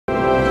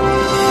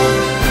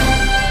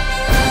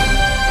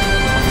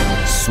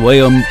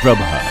Swayam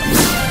Prabha.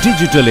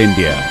 Digital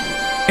India.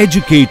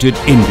 Educated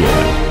India.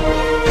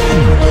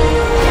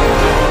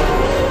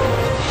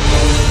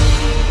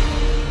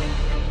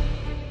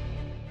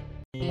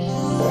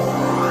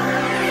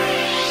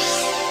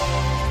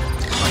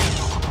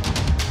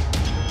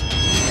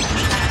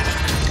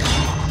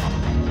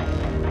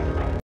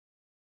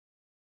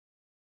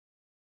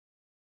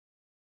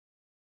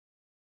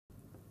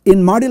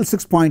 In module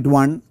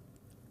 6.1,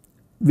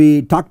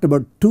 we talked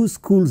about two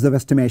schools of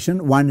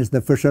estimation. One is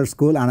the Fisher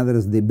school, another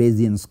is the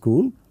Bayesian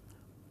school.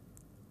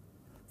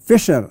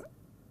 Fisher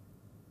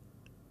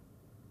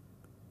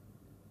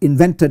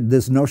invented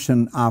this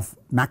notion of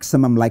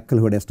maximum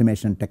likelihood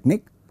estimation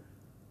technique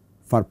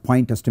for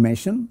point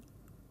estimation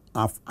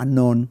of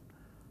unknown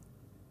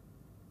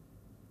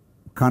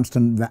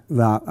constant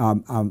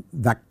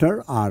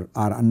vector or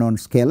unknown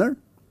scalar.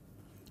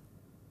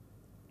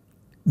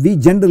 We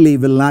generally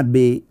will not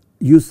be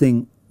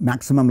using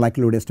maximum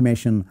likelihood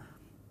estimation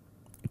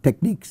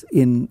techniques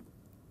in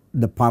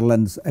the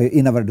parlance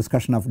in our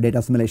discussion of data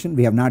assimilation.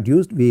 We have not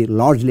used, we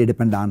largely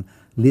depend on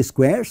least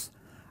squares,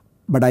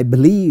 but I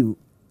believe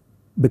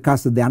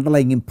because of the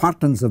underlying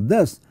importance of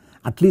this,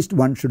 at least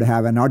one should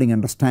have a nodding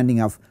understanding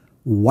of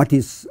what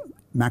is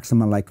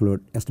maximum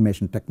likelihood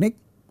estimation technique.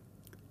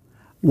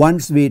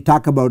 Once we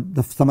talk about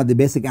some of the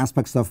basic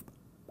aspects of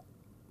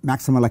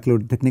maximum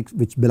likelihood techniques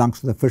which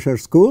belongs to the Fisher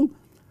school,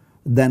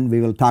 then we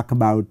will talk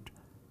about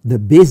the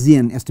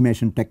Bayesian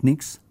estimation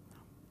techniques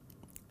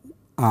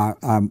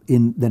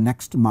in the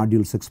next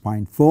module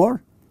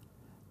 6.4.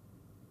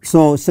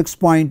 So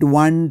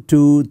 6.1,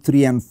 2,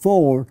 3 and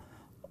 4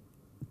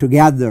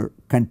 together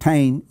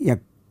contain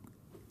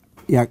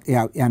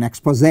an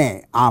expose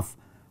of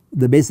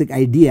the basic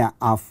idea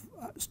of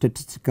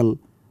statistical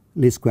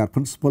least square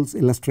principles,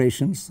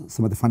 illustrations,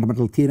 some of the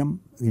fundamental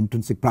theorem, the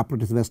intrinsic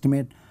properties of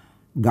estimate,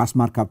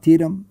 Gauss-Markov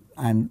theorem,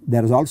 and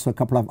there is also a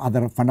couple of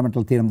other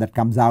fundamental theorem that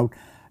comes out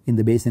in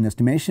the Bayesian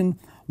estimation.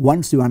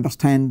 Once you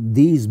understand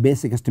these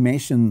basic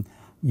estimation,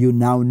 you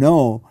now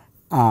know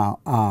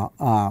how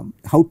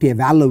to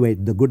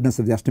evaluate the goodness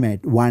of the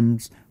estimate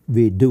once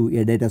we do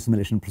a data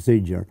assimilation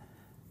procedure.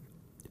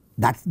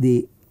 That is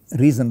the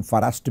reason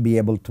for us to be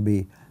able to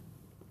be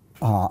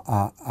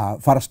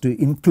for us to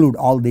include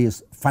all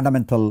these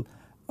fundamental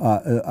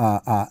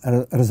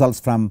results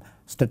from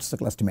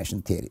statistical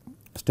estimation theory.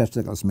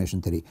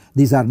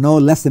 These are no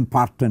less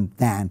important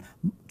than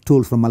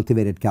tools from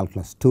multivariate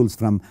calculus, tools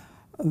from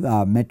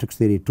matrix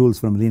theory, tools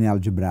from linear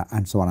algebra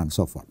and so on and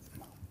so forth.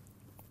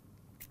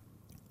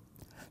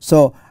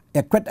 So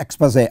a quick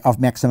expose of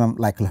maximum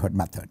likelihood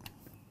method.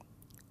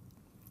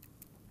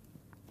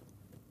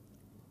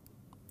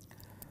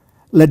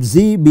 Let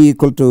Z be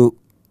equal to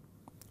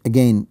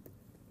again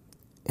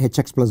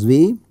Hx plus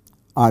V,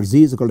 or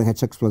Z is equal to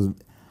Hx plus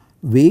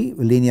V,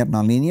 linear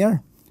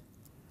nonlinear.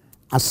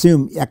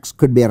 Assume X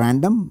could be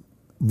random,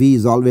 V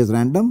is always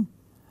random.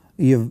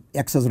 If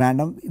X is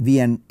random, V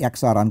and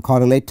X are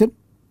uncorrelated.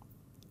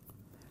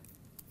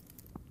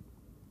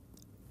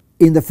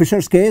 In the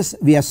Fisher's case,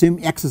 we assume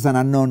X is an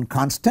unknown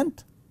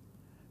constant,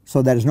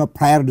 so there is no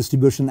prior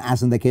distribution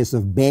as in the case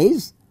of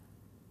Bayes.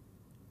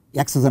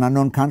 X is an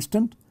unknown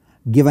constant,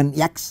 given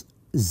X,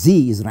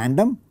 Z is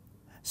random.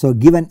 So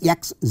given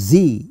X,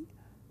 Z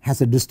has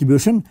a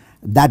distribution,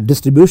 that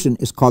distribution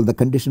is called the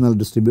conditional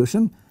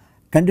distribution.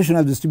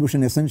 Conditional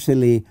distribution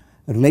essentially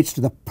relates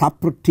to the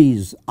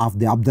properties of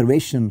the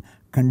observation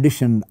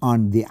conditioned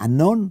on the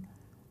unknown.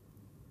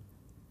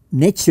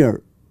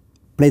 Nature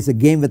plays a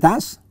game with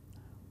us.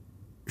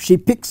 She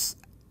picks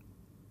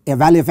a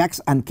value of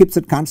X and keeps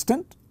it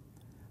constant.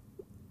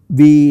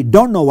 We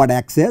do not know what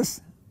X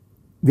is.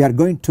 We are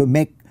going to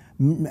make,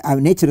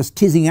 nature is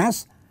teasing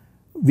us.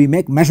 We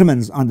make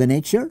measurements on the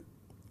nature.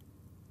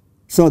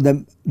 So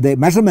the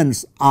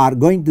measurements are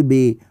going to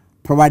be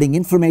providing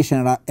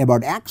information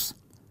about X,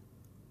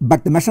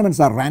 but the measurements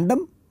are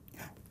random.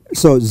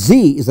 So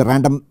Z is a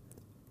random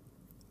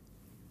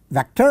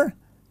vector,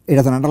 it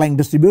has an underlying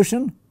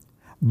distribution,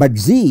 but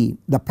Z,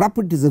 the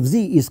properties of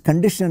Z is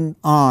conditioned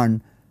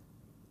on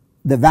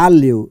the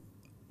value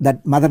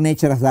that Mother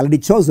Nature has already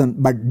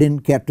chosen but did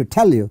not care to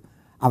tell you.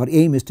 Our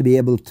aim is to be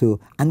able to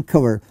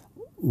uncover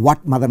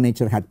what Mother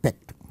Nature had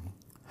picked.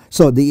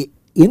 So the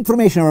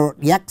information about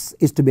X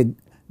is to be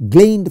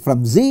gleaned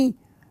from Z,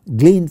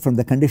 gleaned from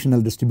the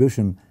conditional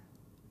distribution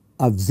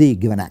of Z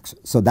given X.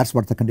 So that is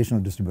what the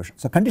conditional distribution.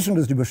 So conditional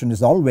distribution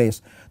is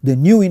always the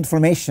new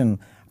information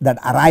that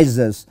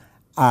arises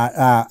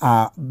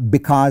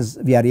because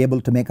we are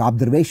able to make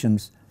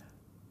observations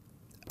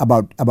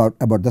about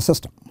the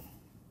system.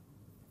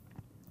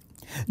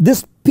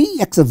 This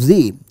Px of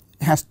Z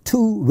has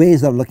two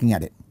ways of looking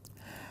at it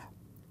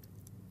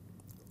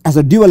as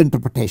a dual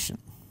interpretation.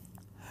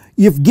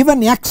 If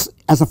given X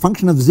as a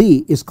function of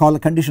Z is called a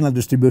conditional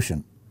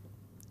distribution,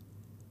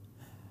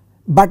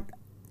 but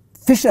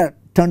Fisher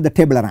turned the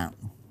table around.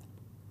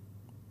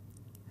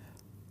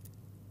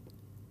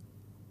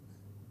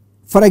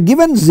 For a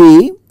given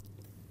Z,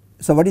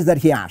 so what is that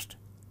he asked?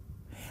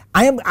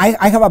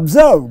 I have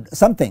observed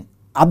something,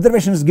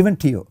 observation is given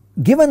to you.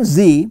 Given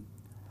Z,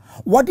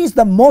 what is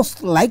the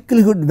most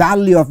likelihood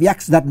value of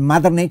x that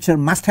mother nature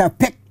must have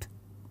picked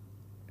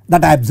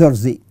that I observe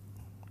z.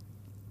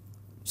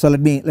 So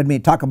let me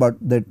talk about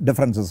the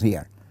differences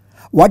here.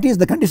 What is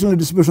the conditional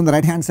distribution on the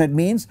right hand side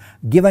means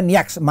given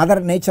x, mother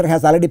nature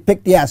has already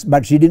picked yes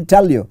but she did not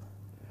tell you,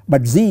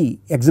 but z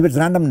exhibits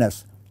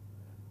randomness.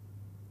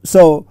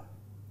 So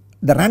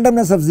the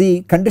randomness of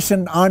z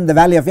conditioned on the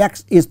value of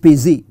x is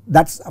pz,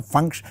 that is a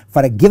function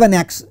for a given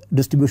x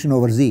distribution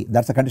over z,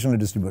 that is a conditional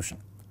distribution.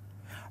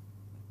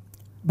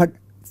 But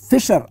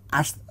Fisher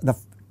asked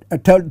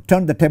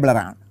turned the table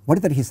around. What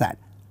is that he said?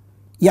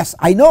 Yes,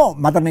 I know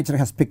mother nature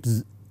has picked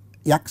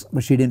x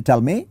but she did not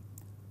tell me.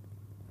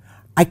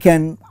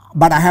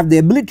 But I have the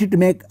ability to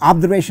make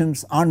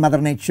observations on mother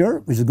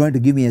nature which is going to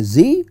give me a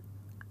z.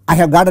 I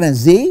have gotten a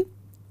z.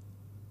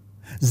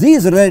 Z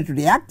is related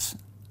to x.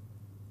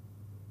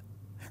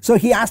 So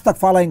he asked the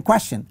following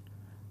question: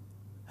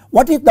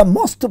 what is the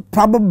most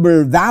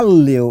probable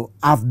value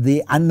of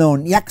the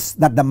unknown x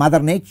that the mother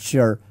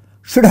nature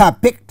should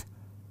have picked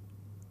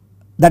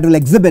that will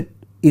exhibit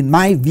in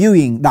my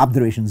viewing the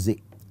observation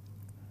z?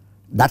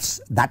 That's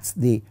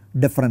the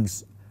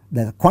difference.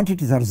 The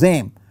quantities are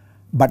same,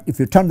 but if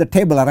you turn the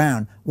table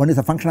around, one is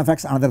a function of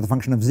x, another is a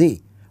function of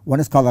z. One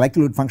is called the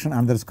likelihood function,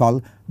 another is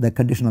called the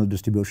conditional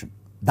distribution.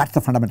 That is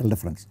the fundamental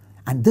difference,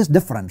 and this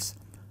difference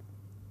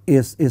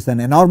is an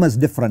enormous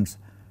difference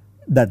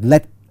that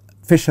led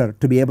Fisher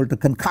to be able to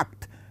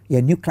concoct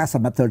a new class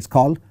of methods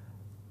called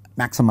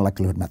maximum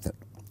likelihood method.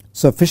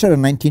 So Fisher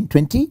in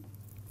 1920,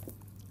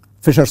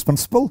 Fisher's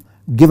principle,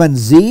 given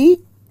z,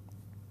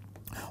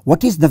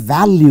 what is the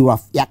value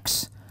of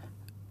x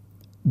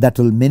that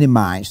will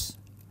minimize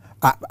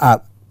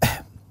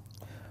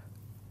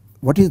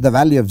what is the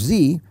value of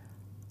z?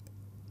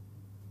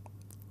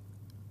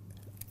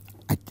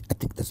 I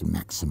think that's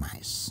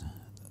maximize.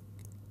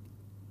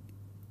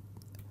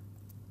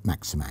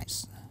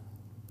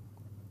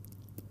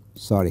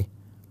 Sorry,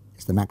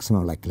 it's the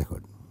maximum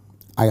likelihood.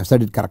 I have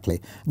said it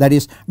correctly. That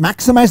is,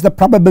 maximize the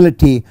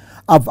probability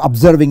of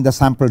observing the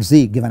sample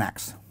z given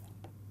x.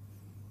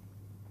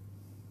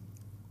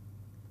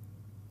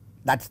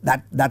 That's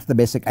the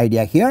basic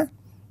idea here.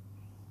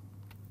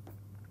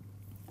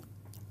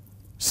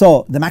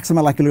 So the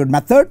maximum likelihood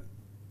method.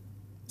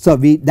 So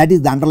that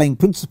is the underlying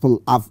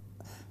principle of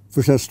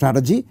Fisher's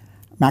strategy,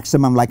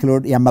 maximum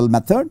likelihood ML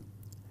method.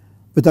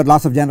 Without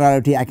loss of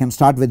generality, I can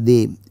start with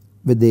the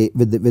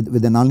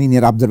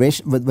nonlinear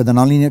observation with the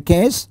nonlinear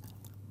case.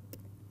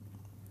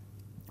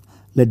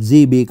 Let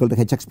z be equal to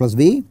hx plus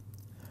v.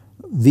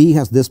 V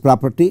has this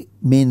property,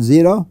 mean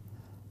 0,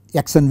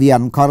 x and v are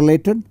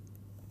uncorrelated.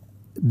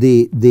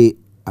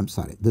 I'm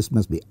sorry, this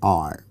must be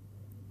R.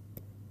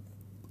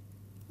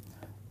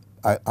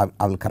 I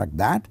will correct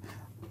that.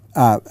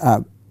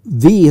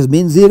 V is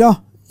mean 0,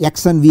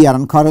 x and v are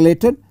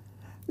uncorrelated.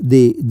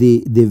 The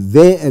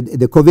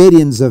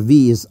covariance of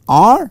v is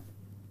R.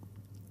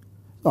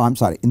 Oh, I'm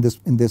sorry. In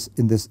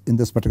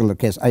this particular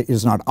case, it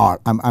is not R.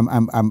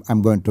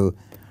 I'm going to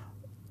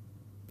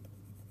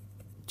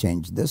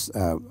change this.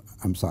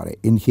 I'm sorry.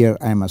 In here,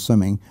 I am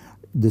assuming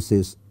this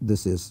is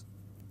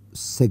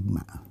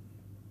sigma.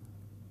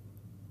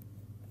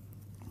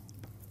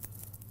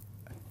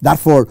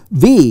 Therefore,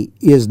 V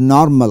is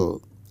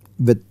normal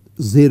with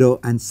 0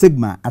 and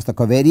sigma as the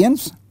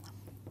covariance.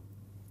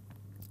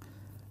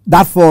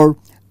 Therefore,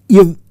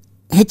 if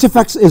h of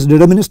x is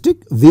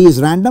deterministic, V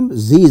is random,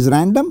 Z is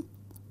random.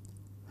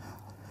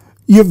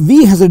 If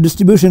V has a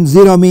distribution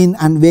 0 mean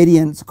and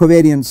variance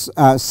covariance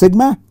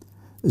sigma,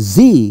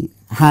 Z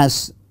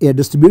has a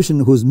distribution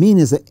whose mean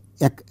is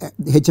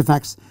h of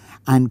x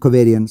and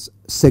covariance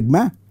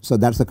sigma. So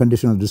that is the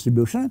conditional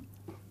distribution.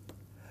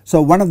 So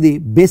one of the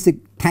basic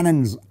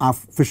tenets of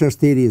Fisher's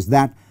theory is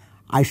that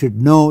I should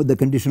know the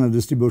conditional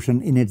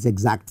distribution in its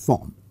exact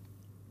form.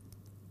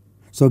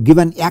 So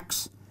given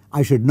x,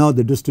 I should know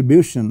the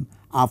distribution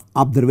of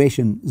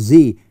observation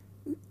z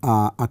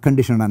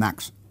conditioned on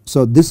x.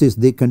 So this is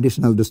the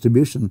conditional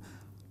distribution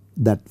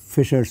that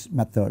Fisher's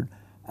method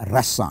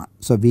rests on.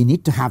 So we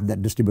need to have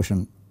that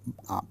distribution.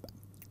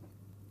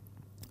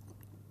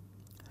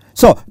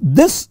 So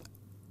this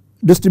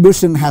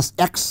distribution has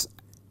x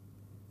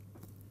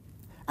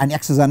and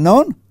x is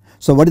unknown.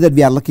 So what is that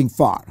we are looking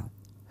for?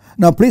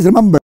 Now please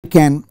remember,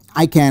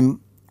 I can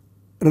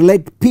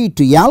relate P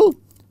to L.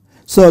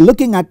 So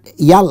looking at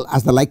L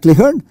as the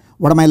likelihood,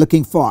 what am I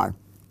looking for?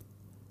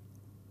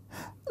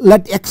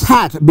 Let x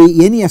hat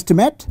be any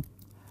estimate.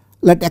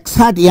 Let x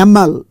hat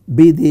ML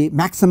be the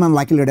maximum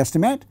likelihood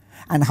estimate.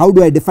 And how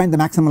do I define the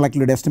maximum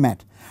likelihood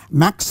estimate?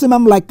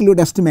 Maximum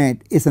likelihood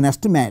estimate is an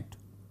estimate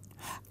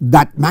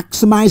that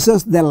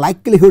maximizes the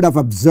likelihood of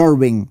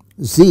observing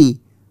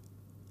z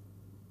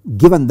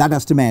given that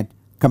estimate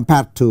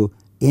compared to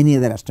any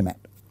other estimate.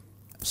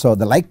 So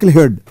the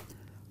likelihood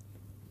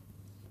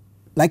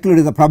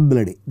is the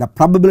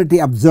probability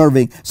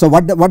observing. So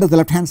what does the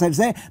left hand side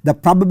say? The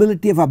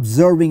probability of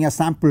observing a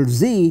sample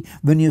z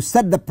when you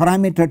set the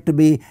parameter to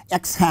be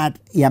x hat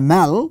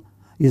ML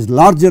is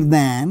larger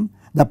than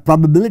the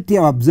probability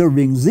of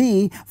observing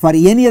z for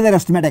any other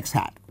estimate x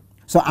hat.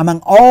 So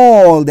among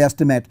all the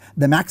estimate,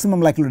 the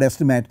maximum likelihood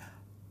estimate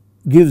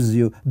gives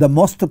you the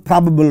most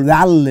probable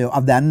value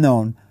of the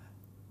unknown,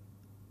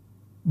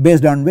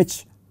 based on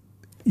which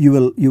you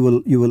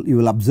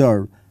will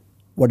observe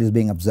what is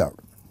being observed.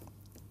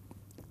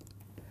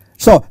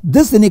 So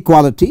this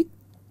inequality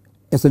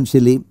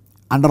essentially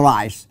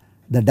underlies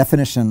the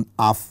definition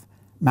of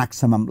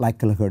maximum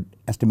likelihood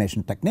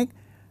estimation technique.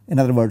 In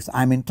other words,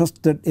 I am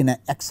interested in a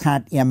x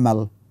hat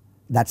ML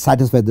that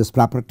satisfies this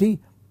property.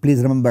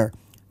 Please remember,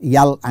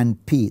 L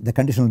and P, the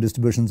conditional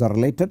distributions, are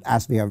related,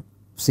 as we have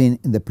seen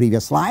in the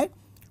previous slide.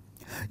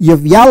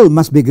 If L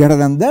must be greater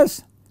than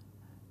this,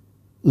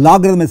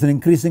 logarithm is an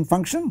increasing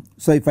function.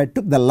 So if I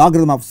took the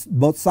logarithm of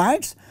both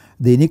sides,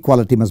 the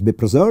inequality must be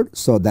preserved.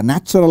 So the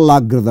natural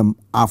logarithm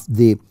of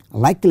the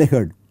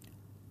likelihood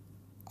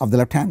of the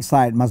left hand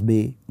side must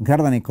be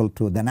greater than or equal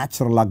to the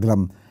natural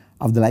logarithm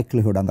of the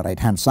likelihood on the right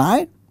hand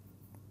side.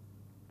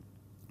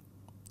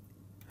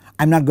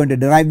 I am not going to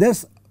derive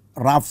this.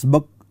 Raff's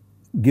book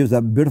gives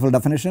a beautiful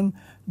definition.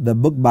 The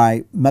book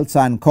by Meltzer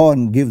and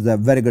Cohen gives a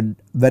very good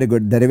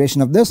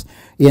derivation of this.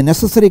 A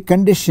necessary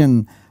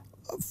condition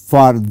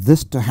for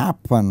this to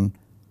happen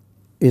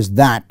is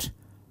that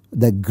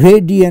the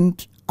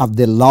gradient of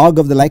the log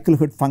of the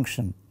likelihood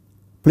function,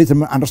 please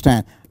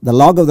understand, the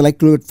log of the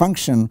likelihood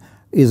function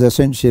is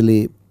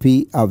essentially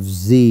P of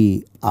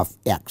z of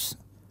x.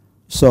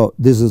 So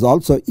this is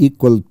also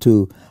equal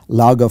to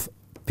log of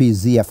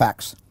Pz of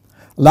x.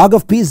 Log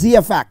of Pz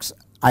of x,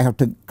 I have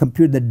to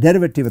compute the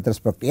derivative with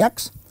respect to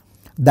x.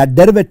 That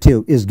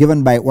derivative is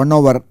given by 1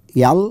 over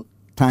L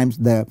times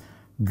the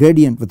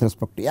gradient with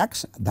respect to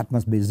x, that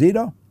must be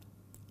 0.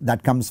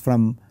 That comes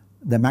from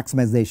the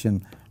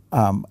maximization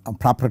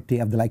property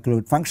of the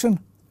likelihood function.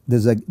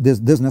 This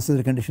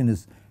necessary condition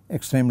is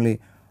extremely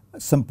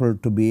simple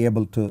to be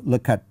able to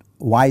look at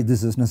why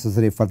this is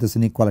necessary for this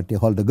inequality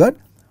hold good.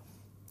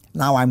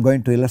 Now I am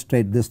going to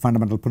illustrate this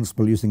fundamental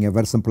principle using a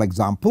very simple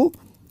example.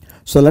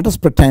 So let us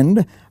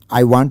pretend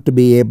I want to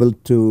be able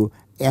to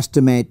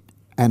estimate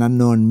an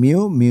unknown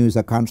mu. Mu is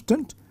a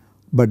constant,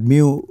 but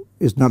mu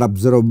is not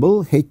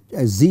observable.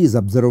 Z is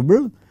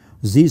observable.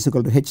 Z is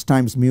equal to h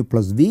times mu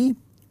plus v.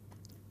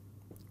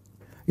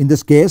 In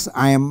this case,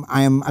 I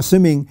am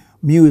assuming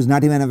mu is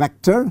not even a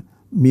vector.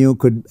 Mu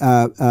could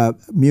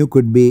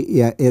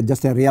be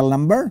just a real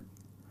number.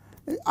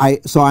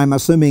 So I am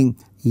assuming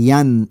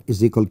n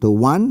is equal to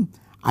 1.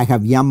 I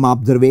have m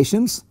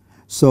observations.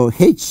 So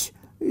h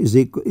is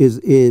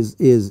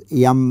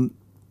m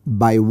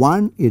by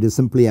 1. It is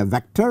simply a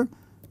vector,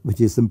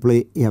 which is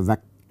simply a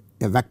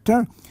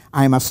vector.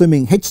 I am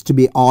assuming h to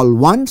be all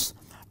ones.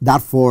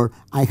 Therefore,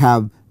 I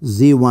have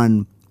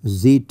z1,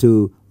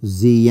 z2,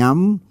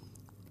 zm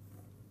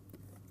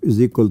is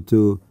equal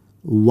to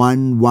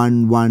 1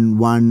 1 1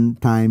 1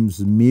 times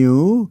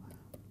mu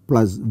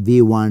plus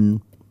v1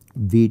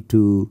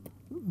 v2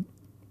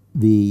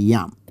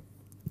 vm.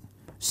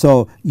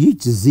 So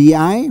each zi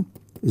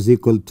is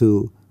equal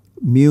to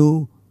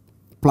mu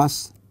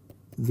plus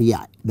vi.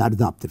 That is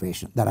the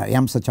observation. There are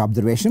m such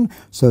observation.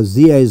 So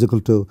zi is equal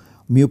to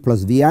mu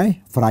plus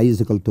vi for I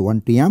is equal to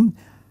 1 to m.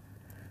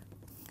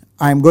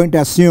 I am going to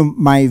assume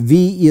my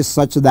v is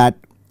such that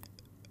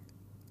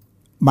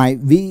my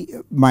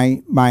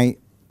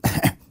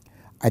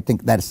I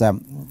think that's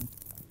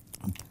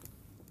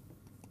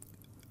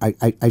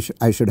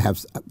I should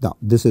have no,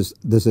 this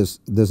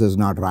is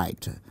not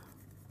right.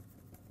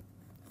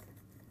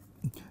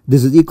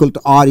 This is equal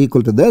to r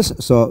equal to this.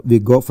 So we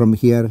go from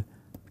here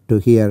to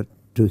here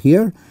to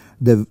here.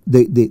 The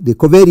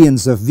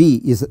covariance of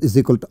v is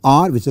equal to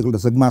r, which is equal to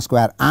sigma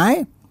square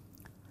I.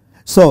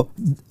 So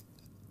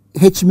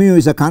h mu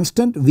is a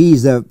constant, v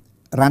is a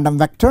random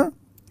vector.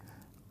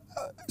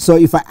 So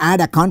if I add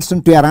a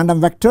constant to a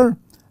random vector,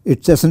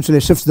 it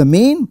essentially shifts the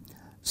mean.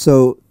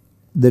 So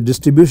the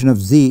distribution of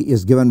z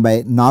is given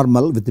by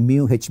normal with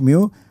mu h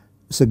mu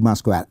sigma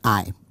square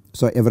I.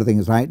 So everything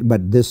is right,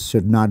 but this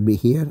should not be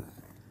here.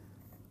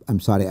 I am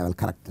sorry, I will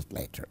correct this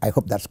later. I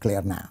hope that is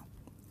clear now.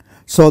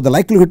 So the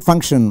likelihood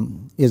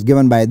function is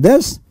given by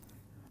this.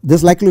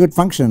 This likelihood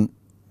function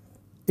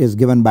is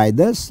given by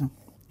this.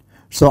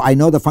 So I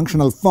know the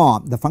functional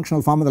form. The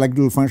functional form of the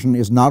likelihood function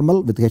is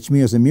normal with h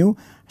mu as a mu,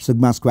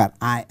 sigma square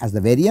I as the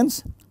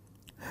variance.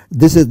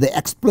 This is the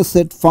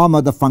explicit form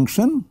of the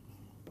function.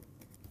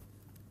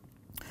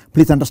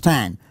 Please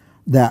understand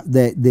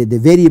the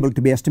variable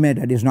to be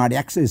estimated is not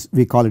x,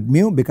 we call it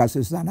mu because it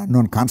is an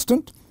unknown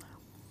constant.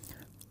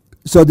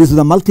 So this is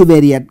the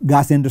multivariate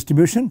Gaussian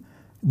distribution.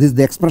 This is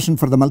the expression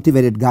for the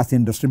multivariate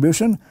Gaussian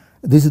distribution.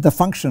 This is the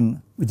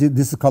function,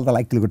 this is called the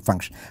likelihood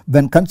function.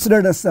 When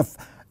considered as a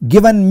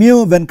given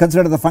mu, when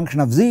considered the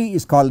function of z,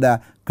 is called the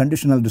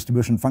conditional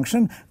distribution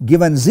function.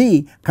 Given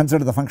z,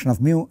 considered the function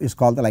of mu, is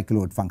called the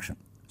likelihood function.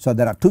 So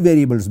there are two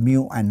variables,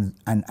 mu and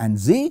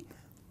z,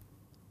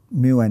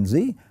 mu and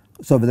z.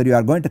 So whether you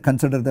are going to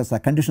consider this a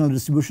conditional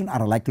distribution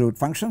or a likelihood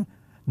function,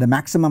 the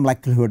maximum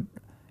likelihood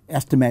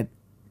estimate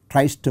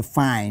tries to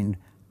find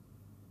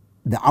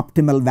the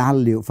optimal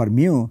value for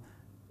mu,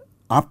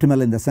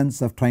 optimal in the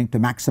sense of trying to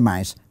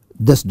maximize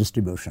this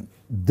distribution,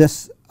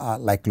 this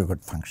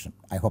likelihood function.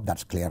 I hope that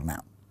is clear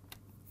now.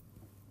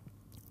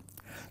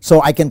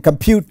 So I can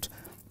compute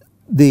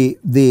the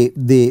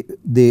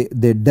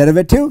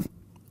derivative.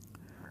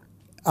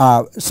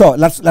 So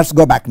let's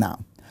go back now.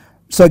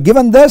 So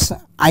given this,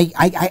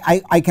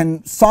 I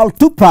can solve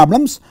two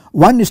problems.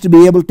 One is to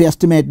be able to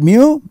estimate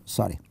mu.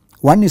 Sorry,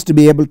 one is to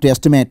be able to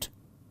estimate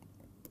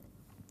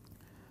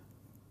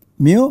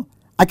mu.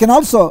 I can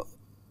also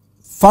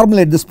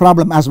formulate this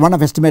problem as one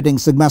of estimating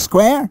sigma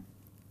square.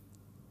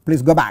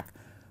 Please go back.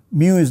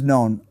 Mu is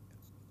known,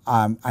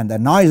 and the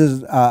noise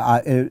is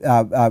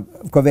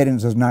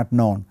covariance is not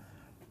known.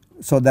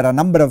 So there are a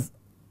number of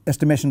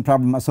estimation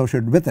problems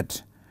associated with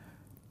it.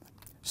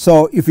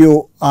 So if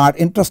you are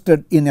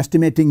interested in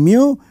estimating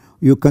mu,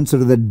 you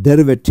consider the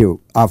derivative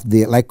of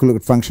the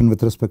likelihood function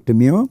with respect to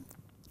mu.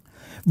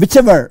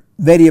 Whichever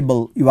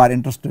variable you are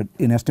interested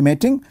in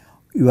estimating,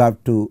 we are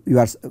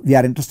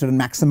interested in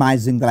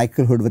maximizing the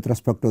likelihood with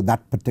respect to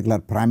that particular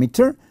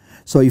parameter.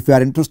 So if you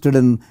are interested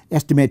in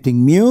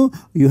estimating mu,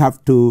 you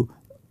have to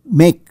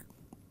make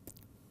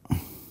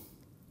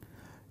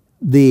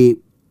the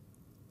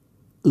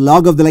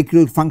log of the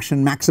likelihood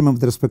function maximum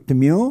with respect to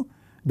mu.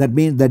 That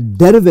means the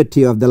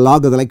derivative of the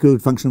log of the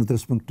likelihood function with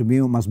respect to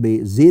mu must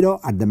be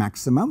 0 at the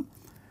maximum.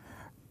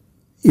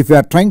 If you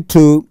are trying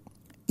to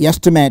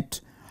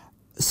estimate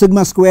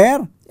sigma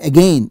square,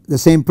 again the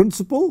same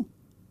principle.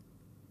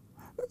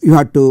 You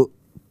have to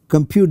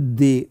compute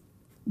the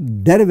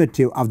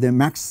derivative of the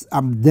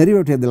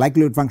derivative of the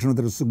likelihood function with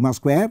the sigma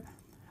square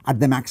at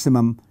the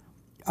maximum.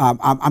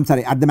 I'm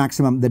sorry, at the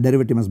maximum the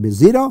derivative must be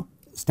 0.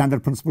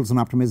 Standard principles in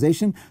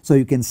optimization. So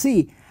you can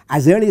see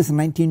as early as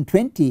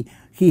 1920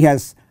 he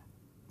has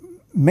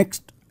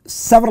mixed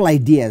several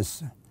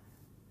ideas,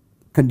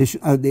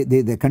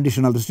 the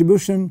conditional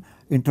distribution,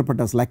 interpret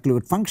as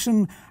likelihood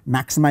function,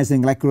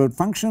 maximizing likelihood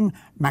function,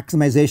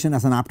 maximization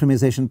as an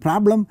optimization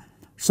problem.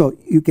 So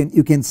you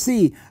can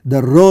see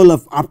the role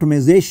of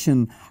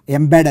optimization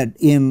embedded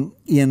in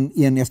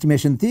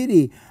estimation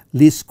theory.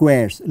 Least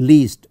squares,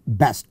 least,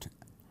 best,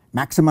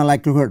 maximum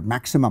likelihood,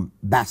 maximum,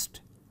 best.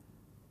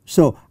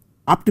 So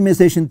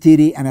optimization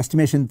theory and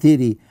estimation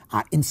theory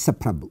are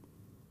inseparable.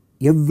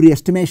 Every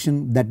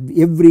estimation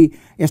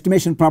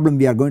problem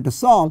we are going to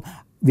solve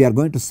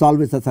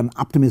it as an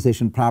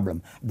optimization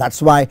problem. That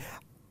is why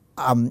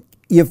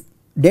if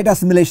data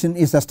assimilation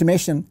is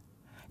estimation,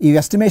 if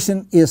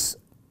estimation is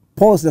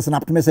posed as an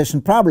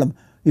optimization problem,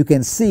 you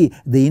can see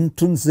the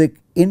intrinsic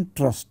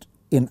interest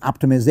in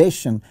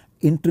optimization,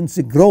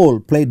 intrinsic role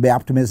played by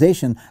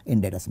optimization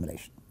in data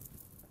assimilation.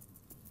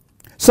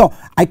 So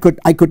I could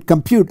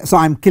compute. So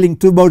I am killing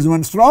two birds in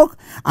one stroke.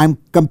 I am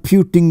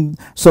computing.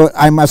 So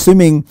I am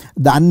assuming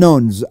the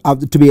unknowns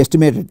to be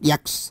estimated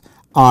x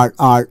are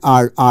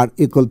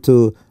equal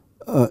to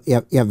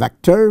a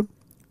vector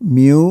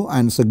mu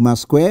and sigma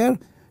square.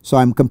 So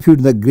I am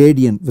computing the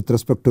gradient with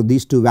respect to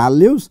these two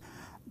values.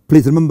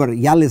 Please remember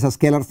L is a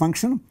scalar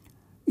function.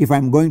 If I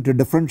am going to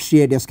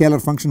differentiate a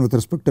scalar function with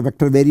respect to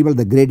vector variable,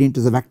 the gradient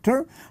is a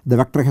vector. The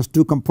vector has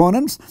two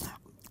components.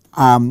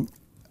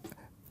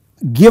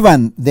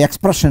 Given the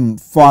expression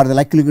for the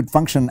likelihood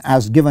function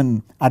as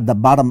given at the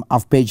bottom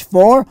of page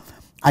 4,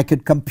 I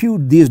could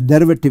compute these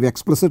derivatives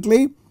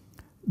explicitly.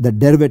 The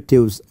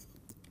derivatives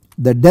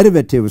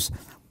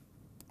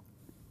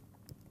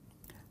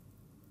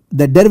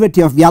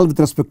of L with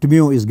respect to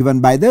mu is given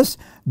by this.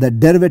 The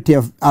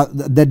derivative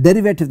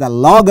the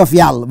log of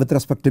L with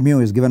respect to mu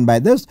is given by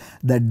this.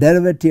 The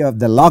derivative of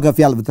the log of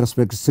L with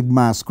respect to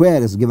sigma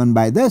square is given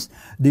by this.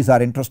 These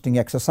are interesting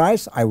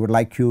exercise. I would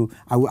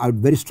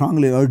very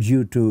strongly urge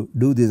you to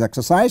do this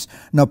exercise.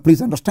 Now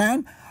please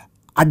understand,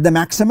 at the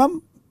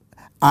maximum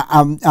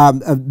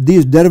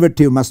these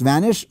derivative must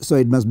vanish, so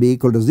it must be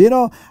equal to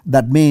 0.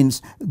 That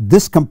means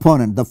this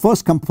component, the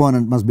first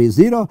component must be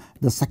 0,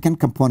 the second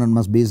component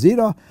must be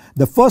 0.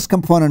 The first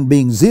component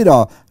being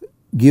 0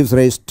 gives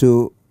rise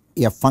to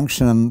a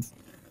function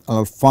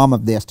or form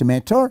of the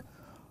estimator.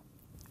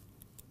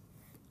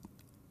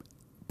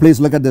 Please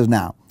look at this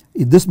now.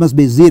 This must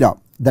be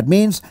 0. That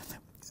means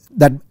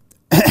that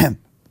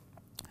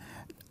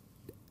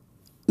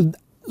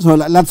so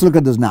let us look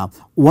at this now.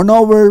 1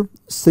 over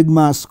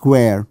sigma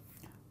square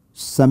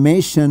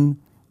summation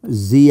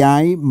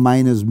zi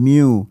minus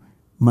mu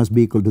must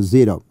be equal to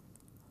 0.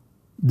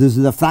 This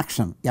is a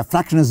fraction. A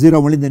fraction is 0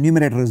 only the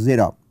numerator is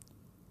 0.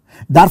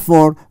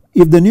 Therefore,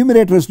 if the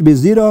numerator is to be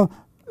 0,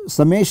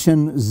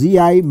 summation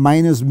zi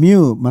minus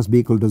mu must be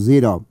equal to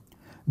 0.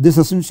 This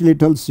essentially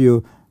tells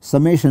you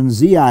summation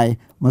zi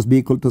must be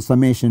equal to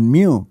summation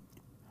mu.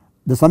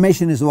 The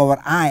summation is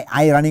over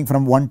I running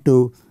from 1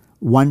 to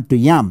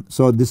m.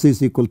 So this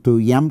is equal to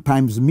m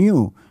times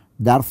mu.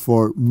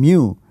 Therefore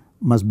mu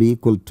must be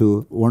equal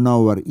to 1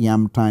 over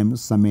m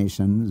times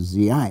summation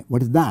zi.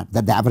 What is that?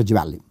 That is the average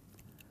value.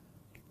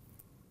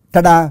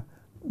 Tada!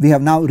 We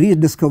have now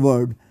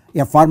rediscovered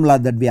a formula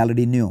that we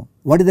already knew.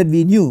 What is that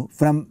we knew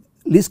from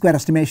least square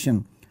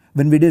estimation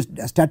when we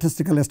did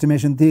statistical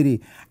estimation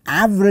theory?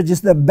 Average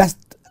is the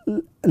best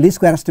least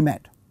square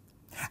estimate.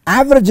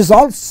 Average is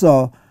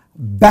also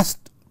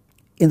best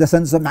in the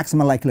sense of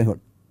maximum likelihood.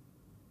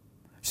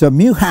 So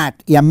mu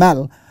hat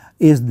ML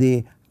is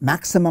the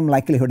maximum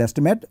likelihood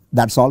estimate,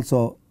 that is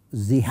also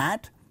Z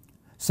hat.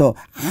 So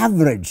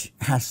average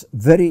has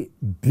very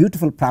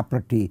beautiful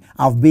property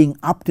of being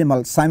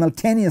optimal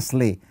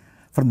simultaneously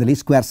from the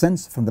least square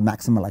sense, from the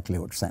maximum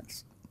likelihood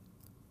sense.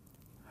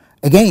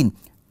 Again,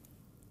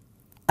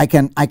 I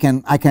can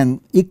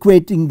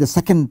equating the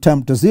second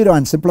term to 0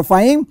 and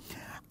simplifying,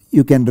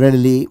 you can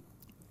readily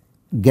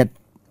get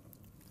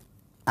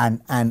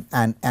an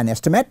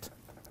estimate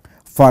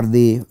for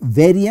the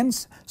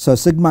variance. So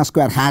sigma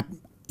square hat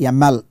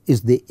ML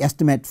is the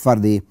estimate for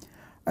the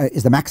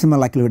is the maximum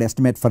likelihood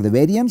estimate for the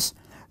variance.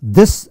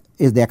 This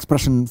is the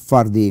expression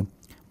for the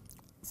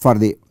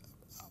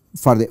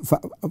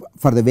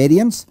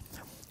variance,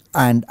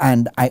 and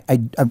I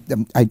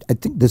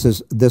think this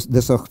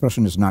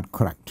expression is not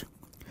correct.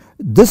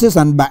 This is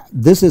unbiased.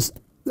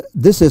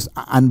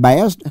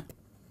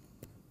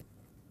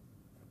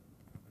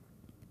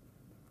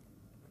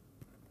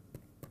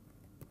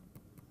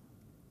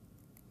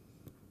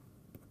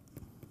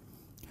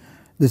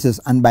 This is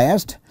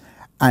unbiased.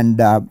 And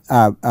well,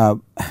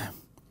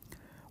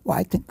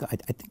 I think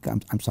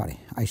I'm sorry.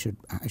 I should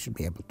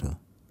be able to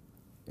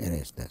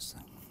erase this.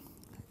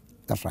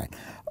 That's right.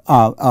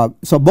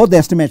 So both the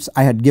estimates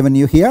I had given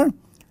you here.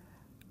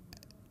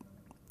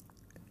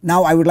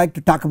 Now I would like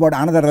to talk about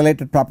another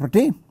related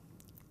property.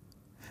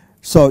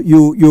 So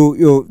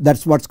you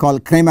that's what's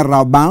called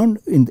Kramer-Rao bound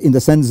in the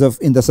sense of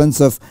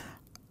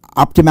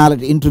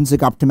optimality,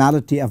 intrinsic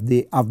optimality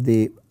of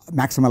the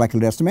maximum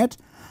likelihood estimate.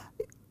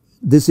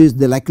 This is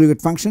the likelihood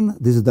function,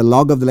 this is the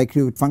log of the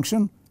likelihood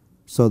function.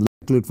 So the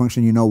likelihood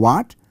function, you know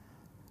what,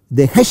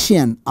 the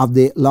Hessian of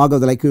the log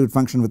of the likelihood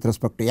function with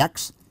respect to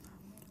x,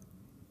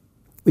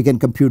 we can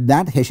compute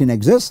that, Hessian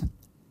exists.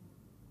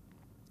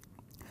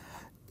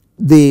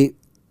 The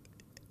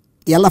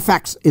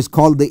LFX is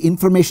called the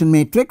information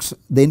matrix.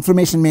 The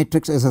information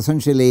matrix is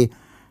essentially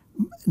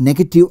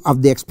negative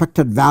of the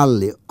expected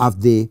value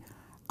of the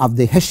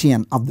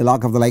Hessian of the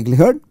log of the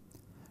likelihood.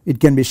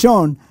 It can be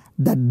shown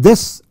that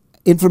this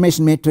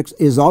information matrix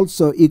is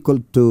also equal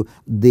to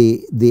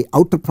the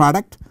outer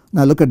product.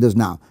 Now look at this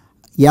now,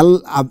 L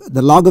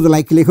the log of the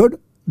likelihood,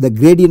 the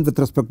gradient with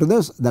respect to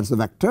this, that is the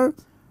vector,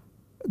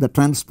 the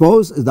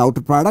transpose is the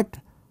outer product,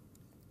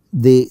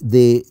 the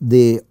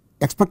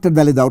expected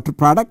value of the outer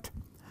product,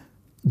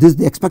 this is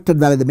the expected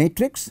value of the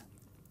matrix.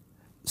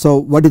 So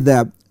what is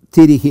the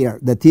theory here?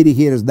 The theory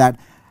here is that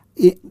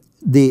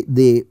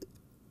the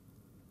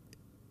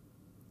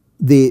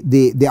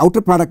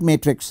outer product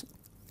matrix,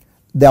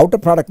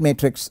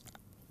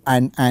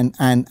 and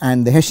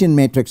the Hessian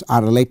matrix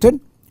are related.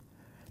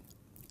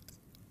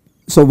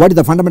 So what is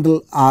the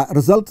fundamental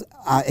result?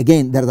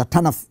 Again, there is a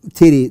ton of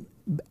theory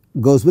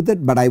goes with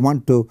it, but I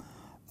want to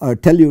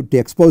tell you, to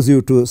expose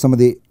you to some of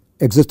the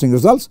existing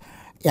results.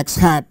 X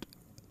hat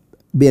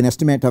be an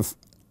estimate of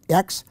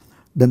x,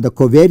 then the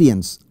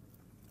covariance.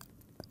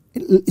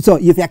 So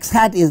if x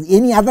hat is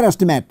any other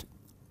estimate,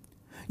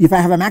 if I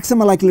have a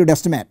maximum likelihood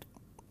estimate,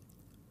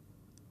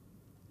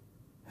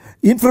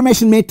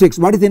 information matrix,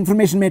 what is the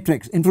information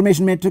matrix?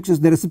 Information matrix is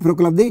the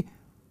reciprocal of the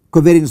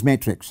covariance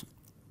matrix.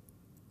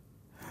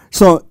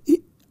 So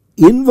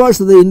inverse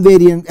of the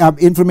invariant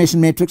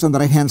information matrix on the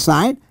right hand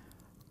side,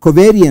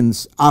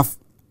 covariance of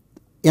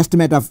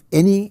estimate of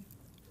any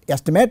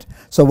estimate.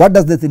 So what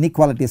does this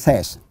inequality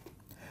says?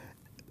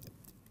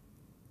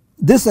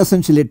 This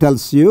essentially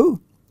tells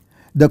you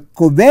the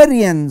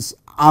covariance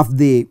of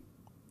the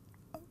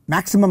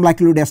maximum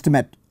likelihood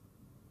estimate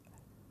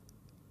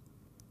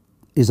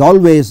is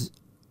always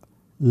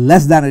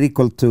less than or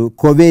equal to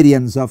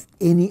covariance of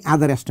any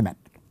other estimate.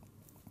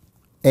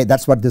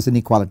 That is what this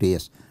inequality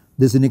is.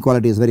 This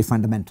inequality is very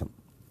fundamental.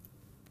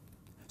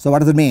 So what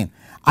does it mean?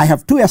 I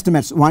have two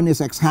estimates, one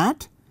is x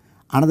hat,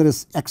 another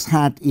is x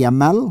hat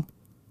ML.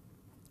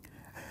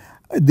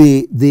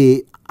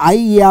 The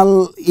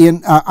IL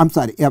in I'm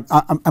sorry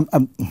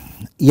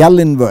L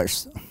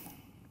inverse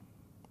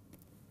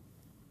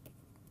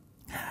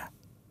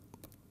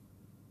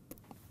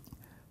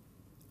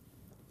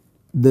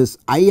this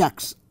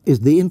Ix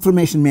is the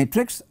information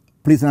matrix.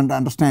 Please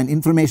understand,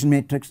 information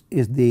matrix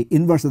is the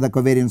inverse of the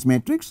covariance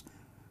matrix.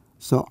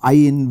 So I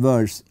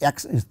inverse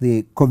x is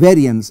the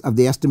covariance of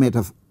the estimate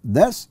of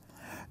this.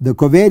 The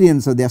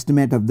covariance of the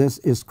estimate of this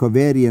is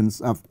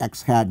covariance of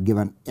x hat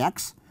given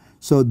x.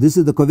 So this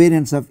is the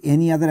covariance of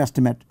any other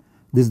estimate,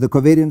 this is the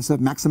covariance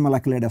of maximum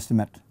likelihood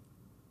estimate.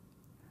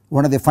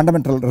 One of the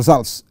fundamental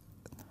results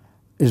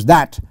is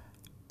that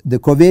the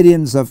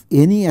covariance of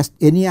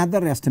any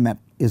other estimate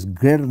is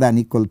greater than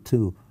equal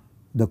to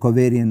the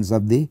covariance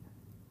of the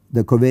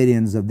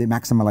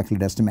maximum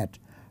likelihood estimate.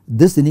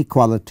 This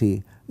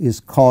inequality is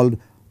called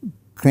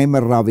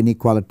Kramer-Rao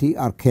inequality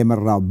or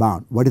Kramer-Rao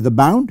bound. What is the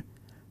bound?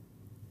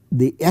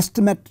 The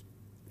estimate,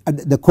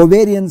 the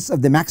covariance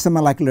of the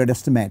maximum likelihood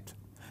estimate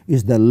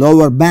is the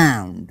lower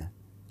bound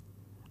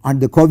on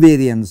the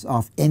covariance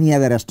of any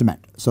other estimate.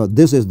 So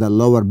this is the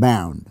lower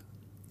bound,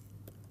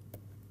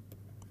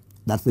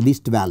 that is the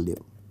least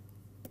value.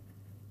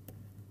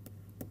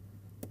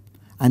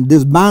 and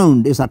this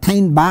bound is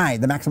attained by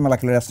the maximum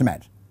likelihood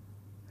estimate.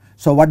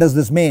 So what does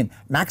this mean?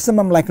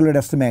 Maximum likelihood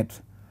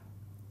estimate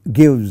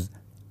gives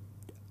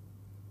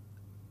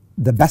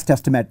the best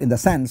estimate, in the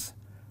sense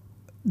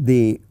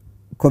the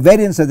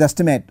covariance of the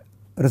estimate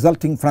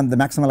resulting from the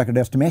maximum likelihood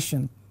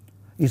estimation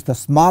is the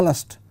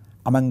smallest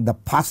among the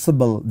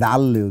possible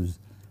values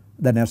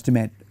that an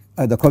estimate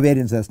the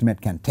covariance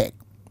estimate can take.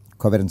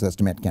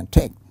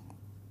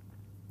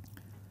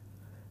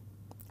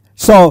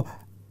 So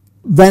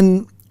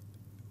when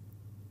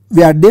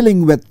we are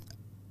dealing with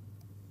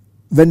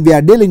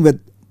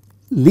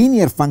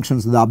linear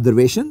functions of the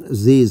observation,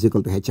 z is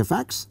equal to h of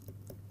x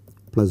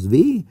plus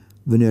v.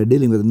 When we are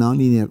dealing with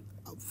nonlinear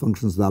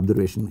functions of the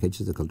observation, h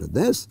is equal to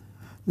this.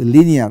 The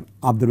linear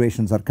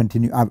observations are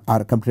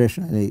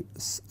computationally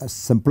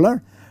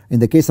simpler. In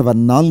the case of our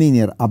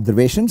nonlinear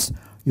observations,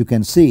 you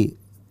can see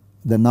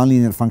the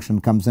nonlinear function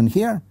comes in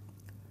here.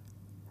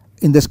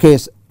 In this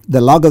case,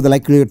 the log of the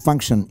likelihood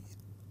function,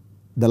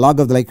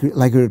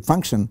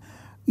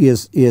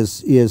 is a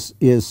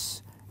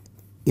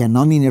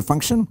nonlinear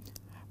function.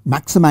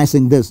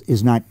 Maximizing this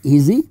is not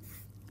easy.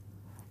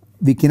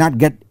 We cannot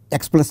get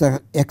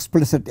explicit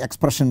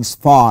expressions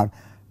for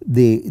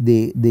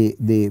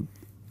the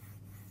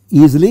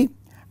easily,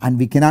 and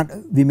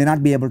we may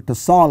not be able to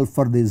solve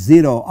for the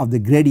 0 of the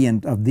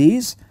gradient of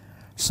these.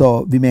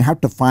 So we may have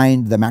to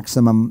find the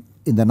maximum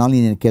in the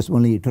nonlinear case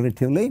only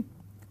iteratively.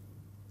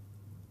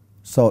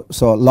 So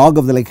log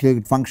of the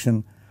likelihood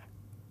function,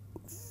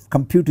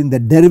 computing the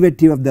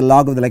derivative of the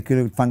log of the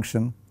likelihood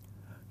function,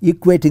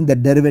 equating the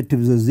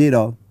derivatives to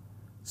 0,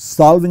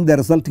 solving the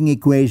resulting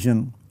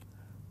equation.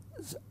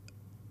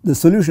 The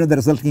solution of the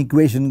resulting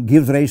equation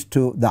gives rise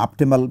to the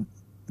optimal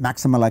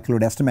maximal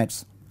likelihood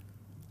estimates.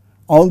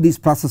 All these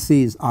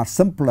processes are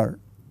simpler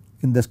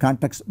in this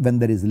context when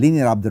there is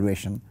linear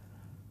observation.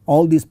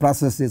 All these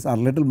processes are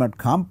little bit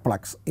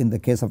complex in the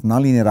case of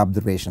nonlinear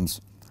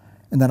observations.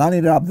 In the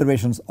nonlinear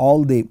observations,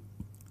 all the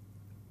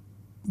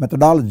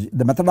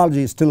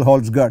methodology still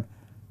holds good,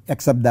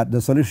 except that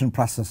the solution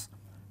process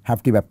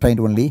have to be obtained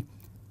only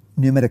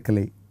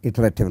numerically,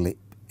 iteratively.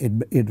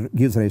 It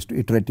gives rise to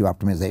iterative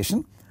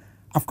optimization.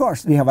 Of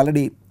course, we have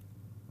already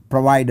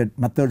provided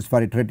methods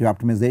for iterative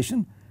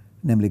optimization,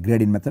 namely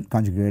gradient method,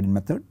 conjugate gradient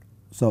method.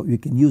 So you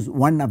can use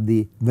one of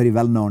the very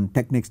well known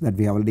techniques that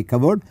we have already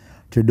covered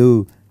to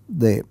do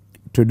the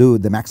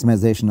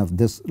maximization of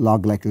this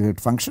log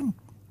likelihood function.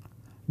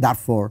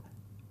 Therefore,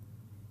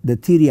 the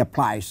theory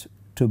applies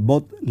to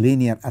both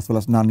linear as well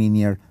as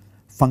nonlinear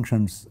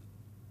functions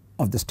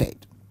of the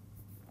state.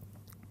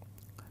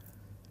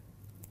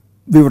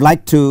 We would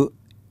like to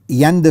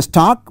end this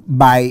talk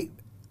by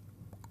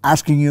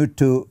asking you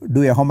to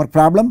do a homework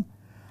problem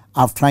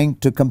of trying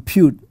to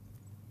compute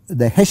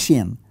the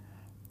Hessian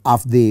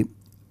of the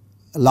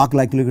log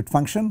likelihood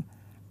function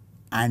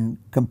and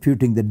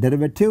computing the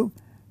derivative.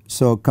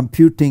 So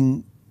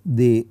computing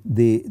the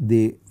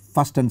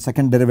first and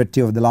second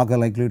derivative of the log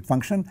likelihood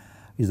function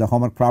is a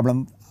homework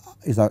problem.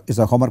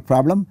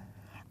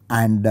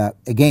 And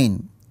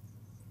again,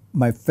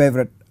 my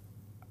favorite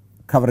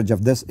coverage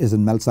of this is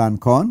in Melsa and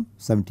Cohen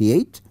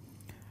 78.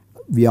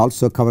 We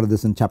also cover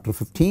this in chapter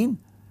 15.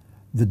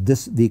 With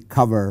this we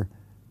cover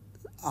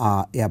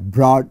a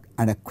broad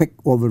and a quick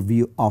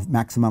overview of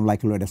maximum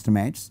likelihood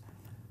estimates.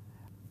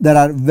 There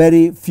are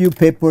very few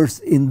papers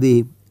in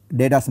the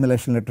data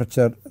assimilation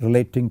literature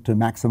relating to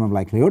maximum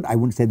likelihood. I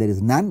would not say there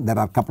is none, there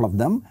are a couple of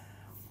them.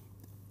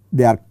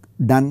 They are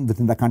done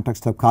within the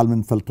context of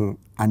Kalman filter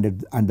and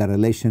the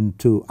relation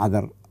to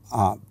other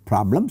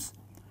problems.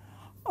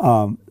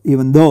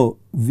 Even though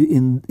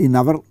in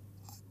our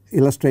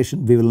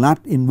illustration we will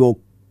not invoke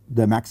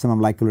the maximum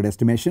likelihood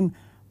estimation,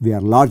 we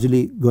are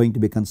largely going to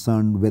be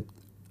concerned with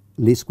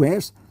least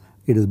squares.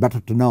 It is better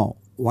to know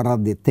what are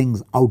the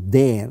things out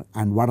there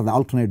and what are the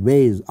alternate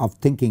ways of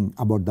thinking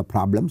about the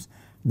problems.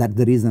 That is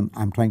the reason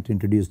I am trying to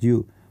introduce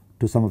you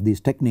to some of these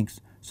techniques,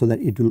 so that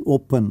it will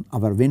open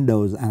our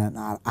windows and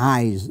our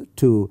eyes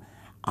to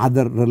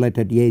other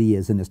related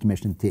areas in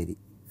estimation theory.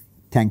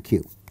 Thank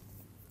you.